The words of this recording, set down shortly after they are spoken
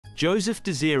Joseph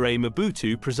Désiré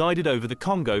Mobutu presided over the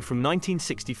Congo from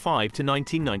 1965 to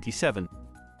 1997.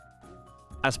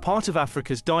 As part of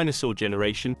Africa's dinosaur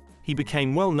generation, he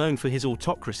became well known for his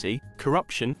autocracy,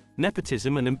 corruption,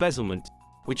 nepotism and embezzlement,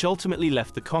 which ultimately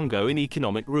left the Congo in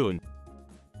economic ruin.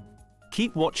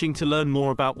 Keep watching to learn more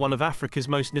about one of Africa's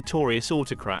most notorious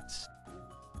autocrats.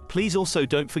 Please also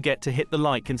don't forget to hit the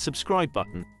like and subscribe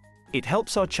button. It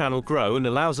helps our channel grow and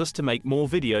allows us to make more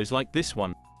videos like this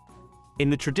one. In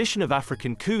the tradition of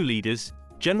African coup leaders,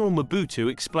 General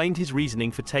Mobutu explained his reasoning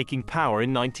for taking power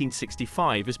in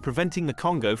 1965 as preventing the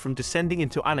Congo from descending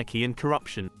into anarchy and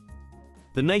corruption.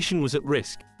 The nation was at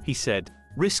risk, he said,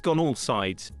 risk on all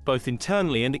sides, both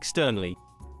internally and externally.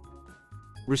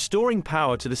 Restoring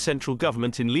power to the central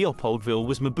government in Leopoldville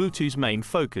was Mobutu's main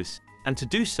focus, and to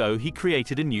do so he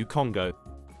created a new Congo.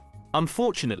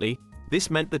 Unfortunately,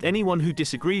 this meant that anyone who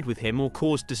disagreed with him or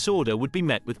caused disorder would be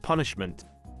met with punishment.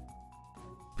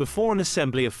 Before an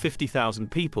assembly of 50,000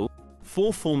 people,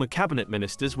 4 former cabinet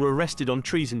ministers were arrested on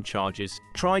treason charges,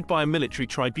 tried by a military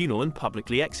tribunal and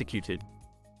publicly executed.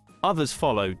 Others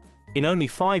followed. In only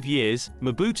 5 years,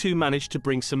 Mobutu managed to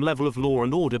bring some level of law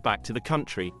and order back to the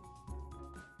country.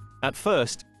 At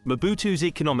first, Mobutu's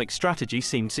economic strategy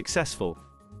seemed successful.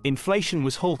 Inflation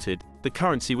was halted, the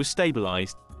currency was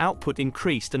stabilized, output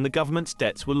increased and the government's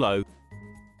debts were low.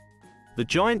 The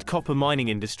giant copper mining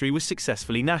industry was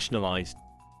successfully nationalized.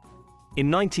 In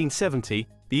 1970,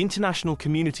 the international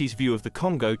community's view of the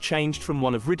Congo changed from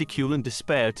one of ridicule and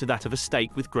despair to that of a state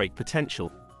with great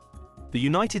potential. The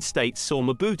United States saw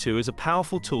Mobutu as a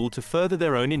powerful tool to further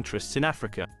their own interests in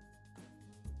Africa.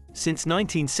 Since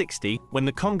 1960, when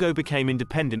the Congo became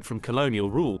independent from colonial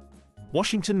rule,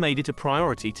 Washington made it a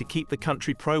priority to keep the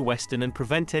country pro-Western and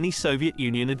prevent any Soviet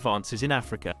Union advances in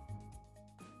Africa.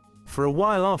 For a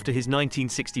while after his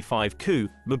 1965 coup,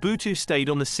 Mobutu stayed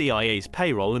on the CIA's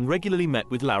payroll and regularly met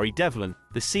with Larry Devlin,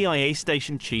 the CIA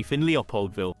station chief in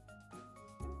Leopoldville.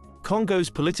 Congo's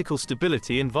political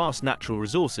stability and vast natural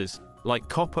resources, like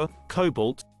copper,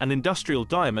 cobalt, and industrial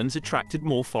diamonds, attracted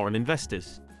more foreign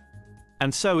investors.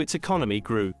 And so its economy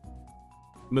grew.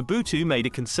 Mobutu made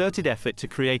a concerted effort to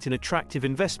create an attractive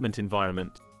investment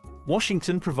environment.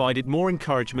 Washington provided more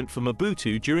encouragement for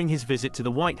Mobutu during his visit to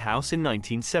the White House in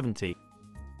 1970.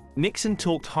 Nixon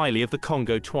talked highly of the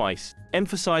Congo twice,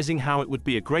 emphasizing how it would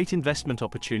be a great investment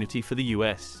opportunity for the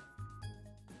US.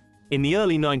 In the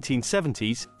early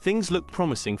 1970s, things looked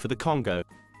promising for the Congo.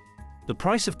 The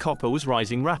price of copper was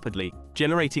rising rapidly,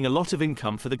 generating a lot of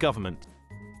income for the government.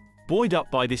 Buoyed up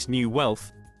by this new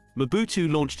wealth,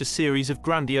 Mobutu launched a series of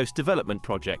grandiose development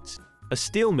projects: a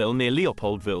steel mill near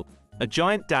Leopoldville, a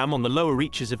giant dam on the lower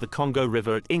reaches of the Congo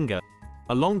River at Inga,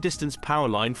 a long-distance power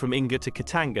line from Inga to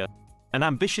Katanga, an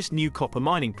ambitious new copper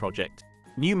mining project,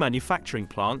 new manufacturing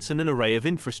plants and an array of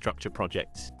infrastructure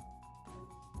projects.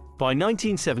 By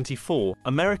 1974,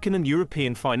 American and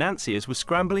European financiers were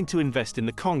scrambling to invest in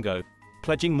the Congo,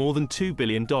 pledging more than $2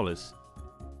 billion.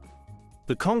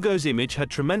 The Congo's image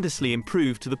had tremendously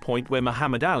improved to the point where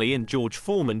Muhammad Ali and George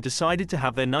Foreman decided to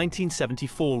have their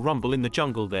 1974 rumble in the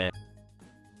jungle there.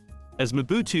 As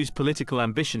Mobutu's political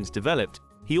ambitions developed,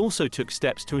 he also took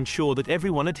steps to ensure that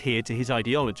everyone adhered to his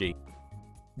ideology.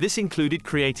 This included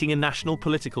creating a national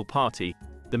political party,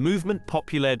 the Mouvement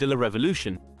Populaire de la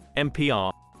Révolution,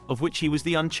 MPR, of which he was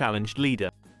the unchallenged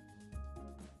leader.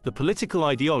 The political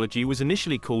ideology was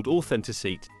initially called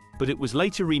Authenticite, but it was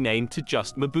later renamed to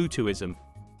just Mobutuism.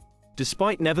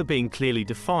 Despite never being clearly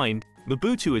defined,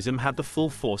 Mobutuism had the full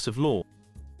force of law.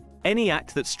 Any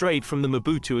act that strayed from the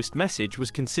Mobutuist message was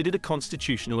considered a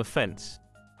constitutional offense.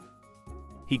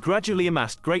 He gradually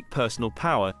amassed great personal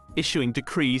power, issuing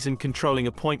decrees and controlling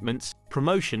appointments,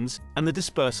 promotions, and the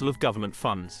dispersal of government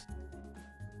funds.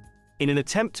 In an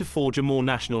attempt to forge a more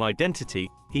national identity,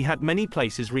 he had many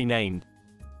places renamed.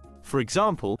 For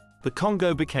example, the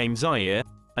Congo became Zaire,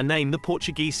 a name the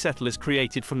Portuguese settlers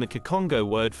created from the Kikongo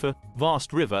word for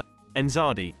vast river,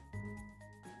 Nzadi.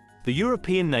 The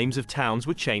European names of towns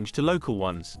were changed to local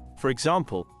ones. For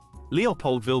example,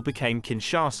 Leopoldville became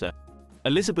Kinshasa,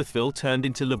 Elizabethville turned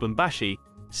into Lubumbashi,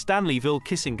 Stanleyville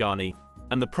Kisangani,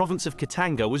 and the province of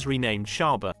Katanga was renamed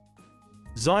Shaba.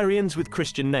 Zaireans with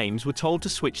Christian names were told to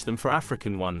switch them for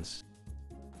African ones.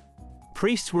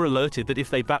 Priests were alerted that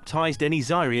if they baptized any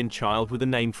Zairean child with a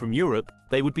name from Europe,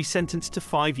 they would be sentenced to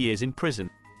 5 years in prison.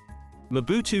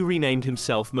 Mobutu renamed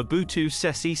himself Mobutu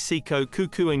Sese Seko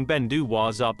Kuku Ngbendu wa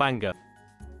Zabanga.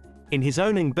 In his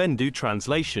own Ngbendu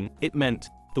translation, it meant,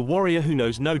 the warrior who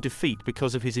knows no defeat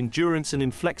because of his endurance and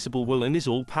inflexible will and is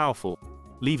all-powerful,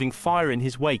 leaving fire in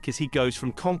his wake as he goes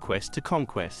from conquest to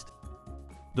conquest.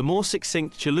 The more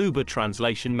succinct Chiluba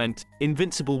translation meant,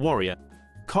 invincible warrior,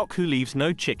 cock who leaves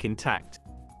no chick intact.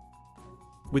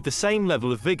 With the same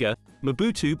level of vigor,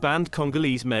 Mobutu banned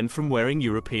Congolese men from wearing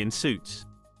European suits.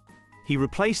 He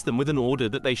replaced them with an order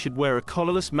that they should wear a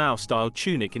collarless Mao-style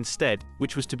tunic instead,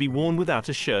 which was to be worn without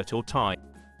a shirt or tie.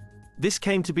 This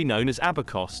came to be known as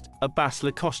abacost, a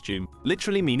bachelor costume,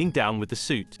 literally meaning down with the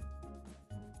suit.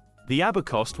 The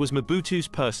abacost was Mobutu's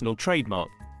personal trademark,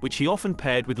 which he often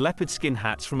paired with leopard skin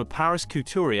hats from a Paris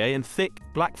couturier and thick,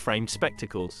 black-framed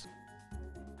spectacles.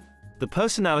 The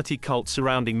personality cult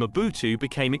surrounding Mobutu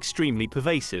became extremely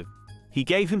pervasive. He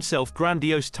gave himself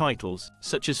grandiose titles,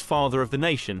 such as Father of the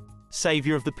Nation,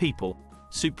 Savior of the People,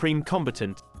 Supreme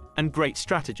Combatant, and Great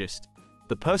Strategist.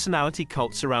 The personality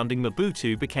cult surrounding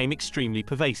Mobutu became extremely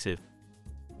pervasive.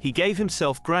 He gave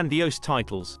himself grandiose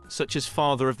titles, such as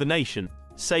Father of the Nation,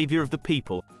 Savior of the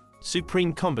People,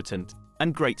 Supreme Combatant,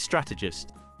 and Great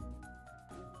Strategist.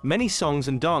 Many songs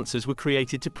and dances were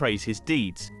created to praise his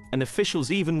deeds, and officials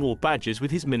even wore badges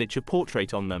with his miniature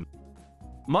portrait on them.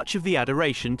 Much of the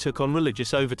adoration took on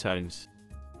religious overtones.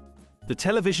 The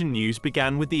television news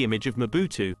began with the image of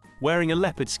Mobutu, wearing a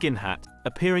leopard skin hat,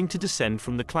 appearing to descend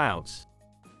from the clouds.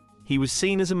 He was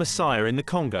seen as a messiah in the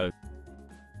Congo.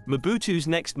 Mobutu's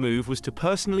next move was to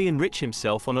personally enrich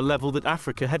himself on a level that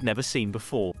Africa had never seen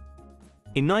before.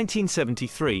 In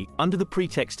 1973, under the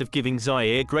pretext of giving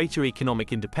Zaire greater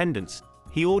economic independence,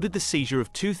 he ordered the seizure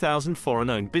of 2,000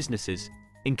 foreign-owned businesses,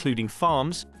 including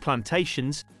farms,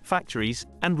 plantations, factories,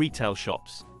 and retail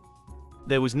shops.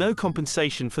 There was no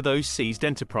compensation for those seized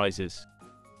enterprises.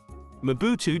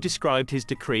 Mobutu described his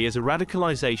decree as a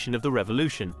radicalization of the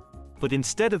revolution, but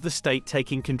instead of the state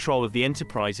taking control of the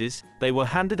enterprises, they were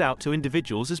handed out to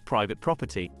individuals as private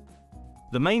property.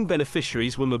 The main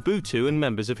beneficiaries were Mobutu and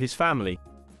members of his family.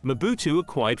 Mobutu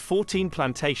acquired 14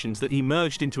 plantations that he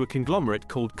merged into a conglomerate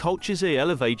called Cultures et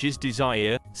Élevages du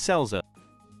Zaire, CELZA.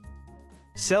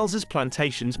 CELZA's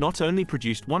plantations not only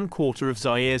produced 1/4 of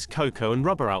Zaire's cocoa and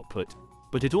rubber output,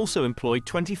 but it also employed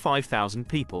 25,000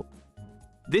 people.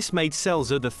 This made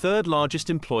CELZA the third largest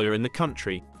employer in the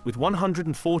country, with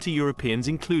 140 Europeans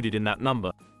included in that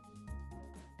number.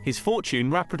 His fortune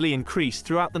rapidly increased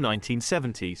throughout the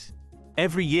 1970s.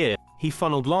 Every year, he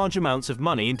funneled large amounts of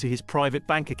money into his private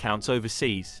bank accounts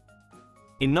overseas.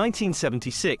 In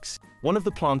 1976, one of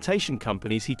the plantation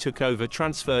companies he took over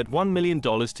transferred $1 million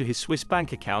to his Swiss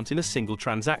bank account in a single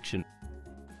transaction.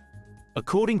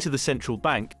 According to the central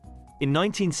bank, in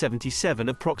 1977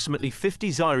 approximately 50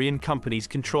 Zairean companies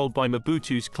controlled by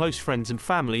Mobutu's close friends and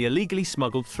family illegally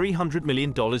smuggled $300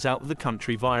 million out of the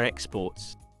country via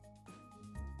exports.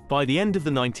 By the end of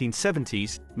the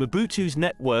 1970s, Mobutu's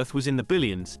net worth was in the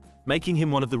billions, making him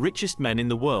one of the richest men in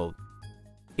the world.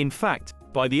 In fact,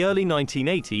 by the early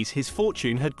 1980s his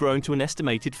fortune had grown to an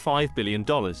estimated $5 billion.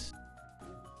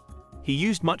 He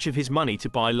used much of his money to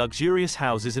buy luxurious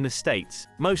houses and estates,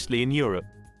 mostly in Europe.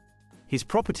 His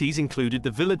properties included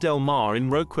the Villa del Mar in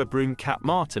Roquebrune Cap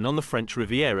Martin on the French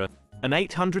Riviera, an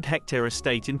 800-hectare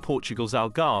estate in Portugal's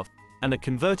Algarve, and a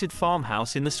converted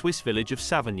farmhouse in the Swiss village of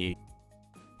Savigny.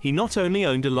 He not only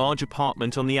owned a large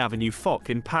apartment on the Avenue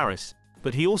Foch in Paris,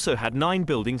 but he also had 9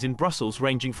 buildings in Brussels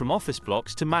ranging from office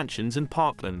blocks to mansions and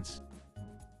parklands.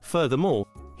 Furthermore,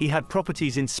 he had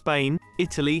properties in Spain,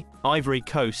 Italy, Ivory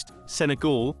Coast,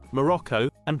 Senegal, Morocco,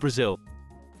 and Brazil.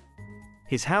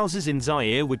 His houses in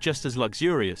Zaire were just as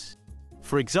luxurious.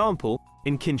 For example,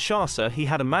 in Kinshasa he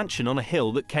had a mansion on a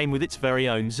hill that came with its very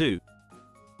own zoo.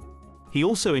 He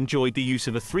also enjoyed the use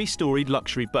of a 3-storied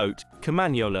luxury boat,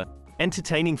 Carmanyola,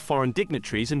 entertaining foreign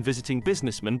dignitaries and visiting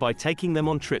businessmen by taking them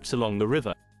on trips along the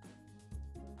river.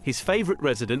 His favorite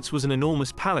residence was an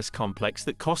enormous palace complex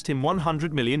that cost him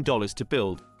 $100 million to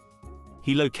build.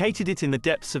 He located it in the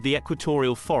depths of the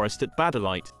equatorial forest at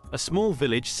Badalite, a small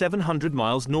village 700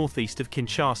 miles northeast of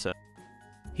Kinshasa.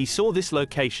 He saw this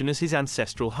location as his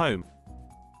ancestral home.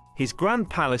 His grand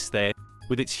palace there,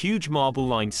 with its huge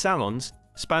marble-lined salons,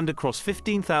 spanned across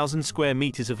 15,000 square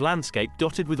meters of landscape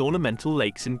dotted with ornamental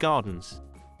lakes and gardens.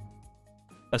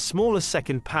 A smaller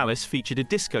second palace featured a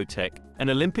discotheque, an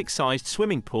Olympic-sized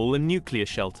swimming pool and nuclear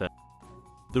shelter.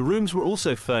 The rooms were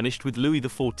also furnished with Louis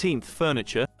XIV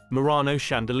furniture, Murano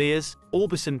chandeliers,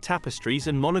 Aubusson tapestries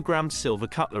and monogrammed silver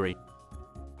cutlery.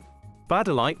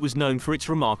 Badalite was known for its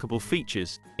remarkable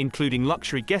features, including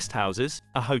luxury guest houses,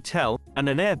 a hotel, and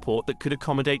an airport that could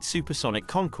accommodate supersonic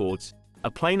Concords,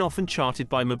 a plane often chartered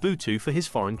by Mobutu for his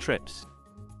foreign trips.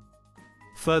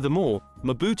 Furthermore,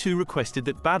 Mobutu requested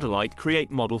that Badalite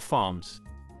create model farms.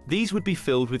 These would be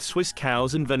filled with Swiss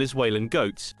cows and Venezuelan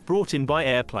goats, brought in by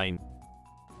airplane.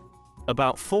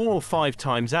 About 4 or 5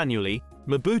 times annually,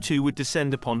 Mobutu would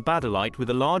descend upon Badalite with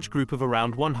a large group of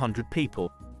around 100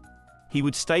 people. He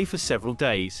would stay for several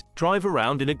days, drive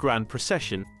around in a grand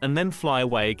procession, and then fly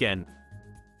away again.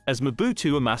 As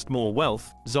Mobutu amassed more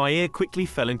wealth, Zaire quickly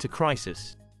fell into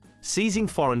crisis. Seizing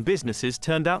foreign businesses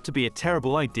turned out to be a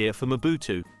terrible idea for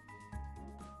Mobutu.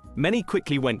 Many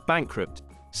quickly went bankrupt,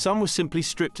 some were simply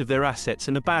stripped of their assets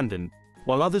and abandoned,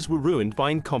 while others were ruined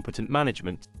by incompetent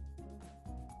management.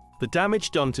 The damage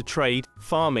done to trade,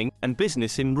 farming, and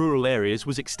business in rural areas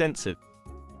was extensive.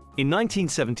 In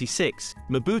 1976,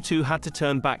 Mobutu had to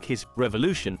turn back his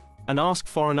revolution and ask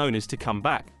foreign owners to come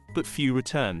back, but few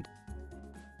returned.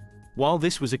 While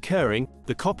this was occurring,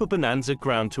 the copper bonanza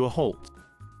ground to a halt.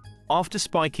 After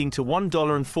spiking to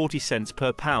 $1.40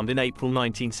 per pound in April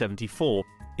 1974,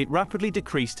 it rapidly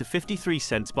decreased to 53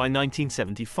 cents by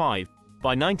 1975. By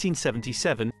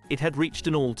 1977, it had reached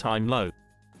an all-time low.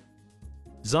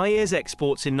 Zaire's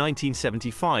exports in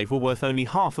 1975 were worth only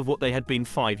half of what they had been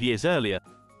 5 years earlier,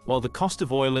 while the cost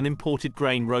of oil and imported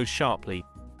grain rose sharply.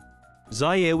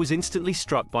 Zaire was instantly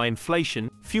struck by inflation,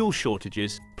 fuel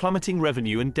shortages, plummeting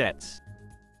revenue and debts.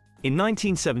 In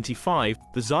 1975,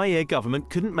 the Zaire government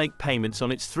couldn't make payments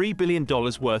on its $3 billion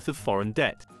worth of foreign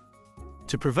debt.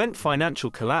 To prevent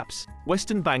financial collapse,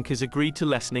 Western bankers agreed to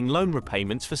lessening loan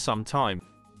repayments for some time.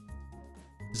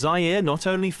 Zaire not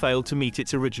only failed to meet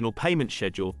its original payment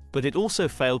schedule, but it also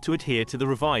failed to adhere to the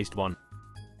revised one.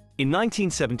 In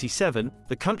 1977,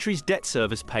 the country's debt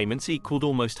service payments equaled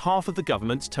almost half of the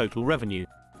government's total revenue.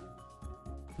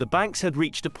 The banks had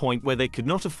reached a point where they could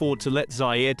not afford to let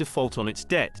Zaire default on its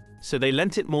debt, so they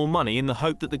lent it more money in the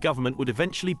hope that the government would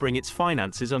eventually bring its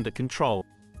finances under control.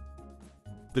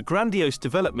 The grandiose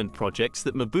development projects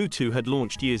that Mobutu had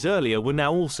launched years earlier were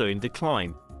now also in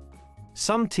decline,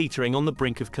 some teetering on the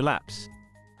brink of collapse.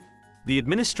 The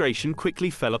administration quickly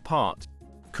fell apart.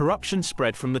 Corruption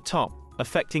spread from the top,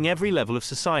 affecting every level of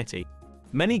society.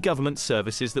 Many government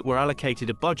services that were allocated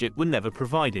a budget were never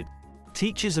provided.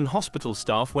 Teachers and hospital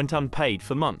staff went unpaid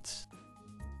for months.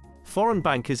 Foreign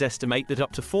bankers estimate that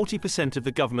up to 40% of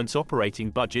the government's operating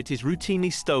budget is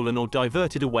routinely stolen or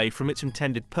diverted away from its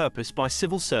intended purpose by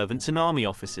civil servants and army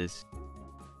officers.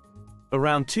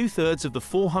 Around two-thirds of the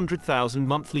 400,000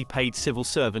 monthly paid civil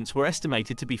servants were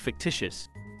estimated to be fictitious.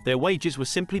 Their wages were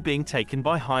simply being taken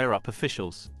by higher-up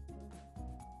officials.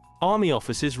 Army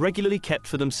officers regularly kept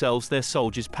for themselves their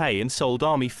soldiers' pay and sold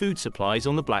army food supplies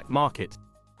on the black market.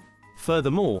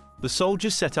 Furthermore, the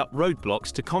soldiers set up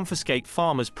roadblocks to confiscate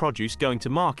farmers' produce going to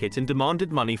market and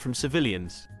demanded money from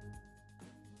civilians.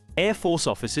 Air Force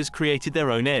officers created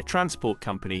their own air transport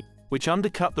company, which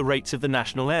undercut the rates of the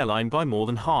national airline by more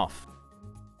than half.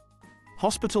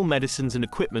 Hospital medicines and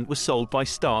equipment were sold by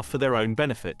staff for their own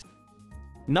benefit.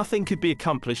 Nothing could be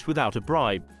accomplished without a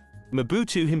bribe.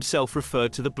 Mobutu himself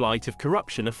referred to the blight of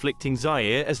corruption afflicting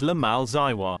Zaire as le mal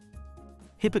zaïrois.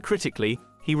 Hypocritically,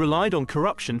 he relied on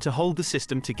corruption to hold the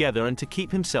system together and to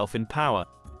keep himself in power.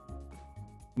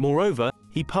 Moreover,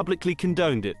 he publicly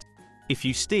condoned it. If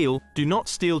you steal, do not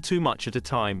steal too much at a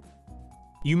time.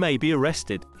 You may be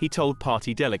arrested, he told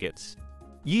party delegates.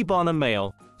 Yibana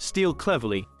Mail, steal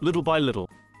cleverly, little by little.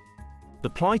 The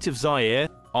plight of Zaire,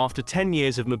 after 10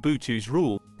 years of Mobutu's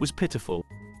rule, was pitiful.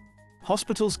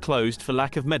 Hospitals closed for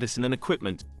lack of medicine and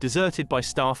equipment, deserted by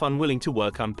staff unwilling to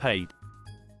work unpaid.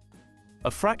 A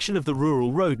fraction of the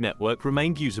rural road network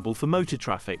remained usable for motor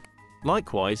traffic.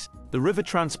 Likewise, the river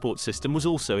transport system was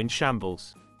also in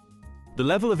shambles. The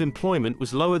level of employment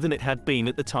was lower than it had been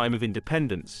at the time of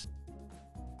independence.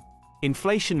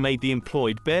 Inflation made the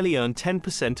employed barely earn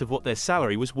 10% of what their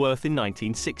salary was worth in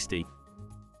 1960.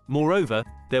 Moreover,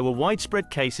 there were widespread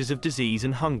cases of disease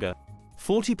and hunger.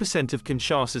 40% of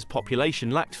Kinshasa's population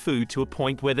lacked food to a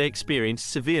point where they experienced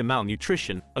severe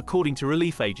malnutrition, according to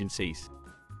relief agencies.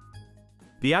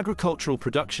 The agricultural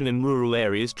production in rural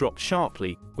areas dropped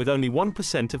sharply, with only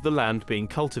 1% of the land being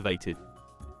cultivated.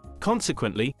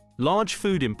 Consequently, large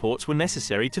food imports were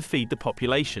necessary to feed the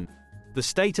population. The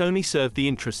state only served the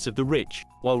interests of the rich,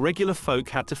 while regular folk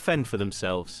had to fend for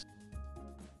themselves.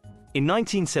 In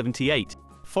 1978,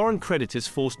 foreign creditors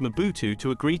forced Mobutu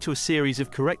to agree to a series of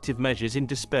corrective measures in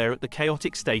despair at the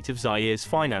chaotic state of Zaire's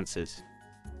finances.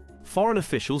 Foreign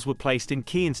officials were placed in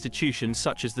key institutions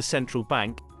such as the central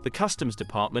bank, the customs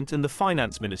department and the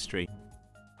finance ministry.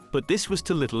 But this was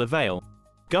to little avail.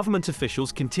 Government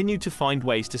officials continued to find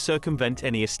ways to circumvent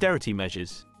any austerity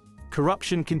measures.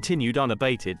 Corruption continued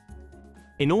unabated.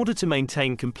 In order to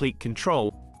maintain complete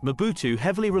control, Mobutu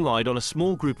heavily relied on a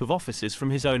small group of officers from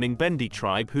his own Mbendi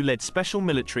tribe who led special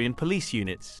military and police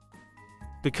units.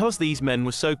 Because these men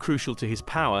were so crucial to his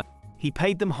power, he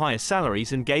paid them higher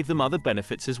salaries and gave them other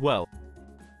benefits as well.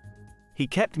 He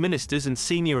kept ministers and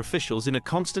senior officials in a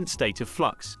constant state of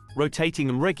flux, rotating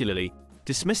them regularly,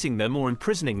 dismissing them or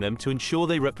imprisoning them to ensure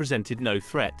they represented no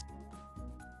threat.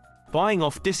 Buying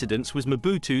off dissidents was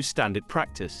Mobutu's standard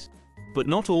practice. But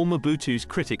not all Mobutu's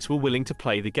critics were willing to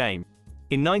play the game.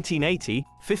 In 1980,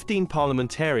 15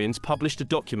 parliamentarians published a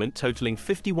document totaling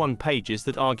 51 pages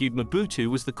that argued Mobutu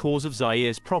was the cause of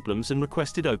Zaire's problems and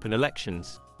requested open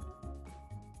elections.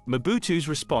 Mobutu's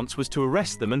response was to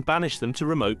arrest them and banish them to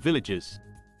remote villages.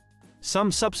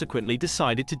 Some subsequently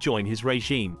decided to join his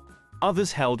regime.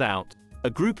 Others held out. A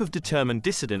group of determined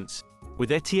dissidents,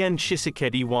 with Etienne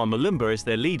Tshisekedi wa Mulumba as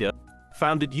their leader,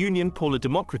 founded Union pour la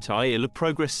démocratie et le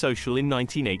progrès social in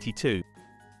 1982.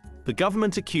 The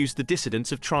government accused the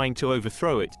dissidents of trying to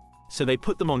overthrow it, so they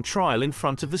put them on trial in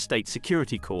front of the State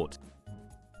Security Court.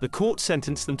 The court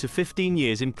sentenced them to 15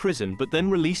 years in prison but then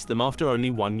released them after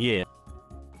only 1 year.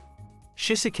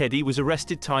 Tshisekedi was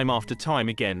arrested time after time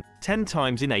again, 10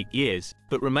 times in 8 years,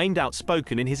 but remained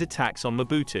outspoken in his attacks on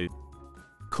Mobutu,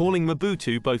 calling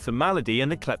Mobutu both a malady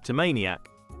and a kleptomaniac.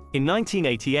 In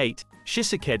 1988,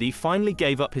 Tshisekedi finally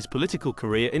gave up his political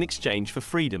career in exchange for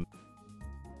freedom.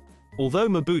 Although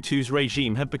Mobutu's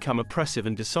regime had become oppressive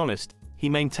and dishonest, he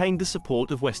maintained the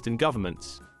support of Western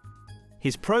governments.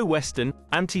 His pro-Western,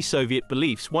 anti-Soviet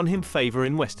beliefs won him favor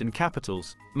in Western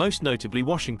capitals, most notably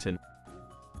Washington.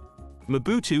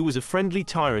 Mobutu was a friendly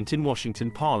tyrant in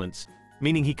Washington parlance,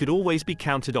 meaning he could always be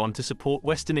counted on to support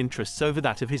Western interests over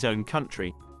that of his own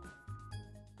country.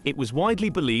 It was widely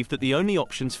believed that the only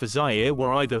options for Zaire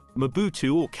were either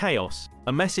Mobutu or chaos,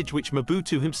 a message which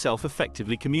Mobutu himself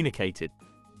effectively communicated.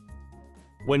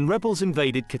 When rebels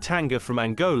invaded Katanga from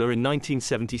Angola in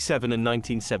 1977 and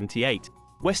 1978,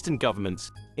 Western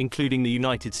governments, including the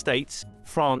United States,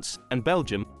 France, and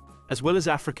Belgium, as well as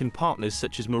African partners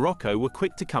such as Morocco, were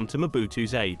quick to come to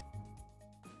Mobutu's aid.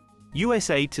 US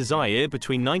aid to Zaire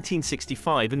between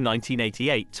 1965 and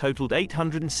 1988 totaled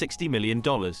 $860 million.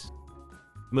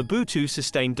 Mobutu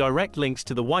sustained direct links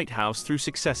to the White House through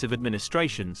successive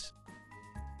administrations.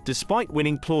 Despite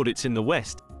winning plaudits in the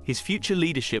West, his future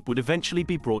leadership would eventually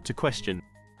be brought to question.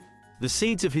 The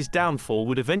seeds of his downfall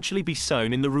would eventually be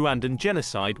sown in the Rwandan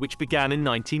genocide, which began in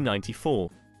 1994.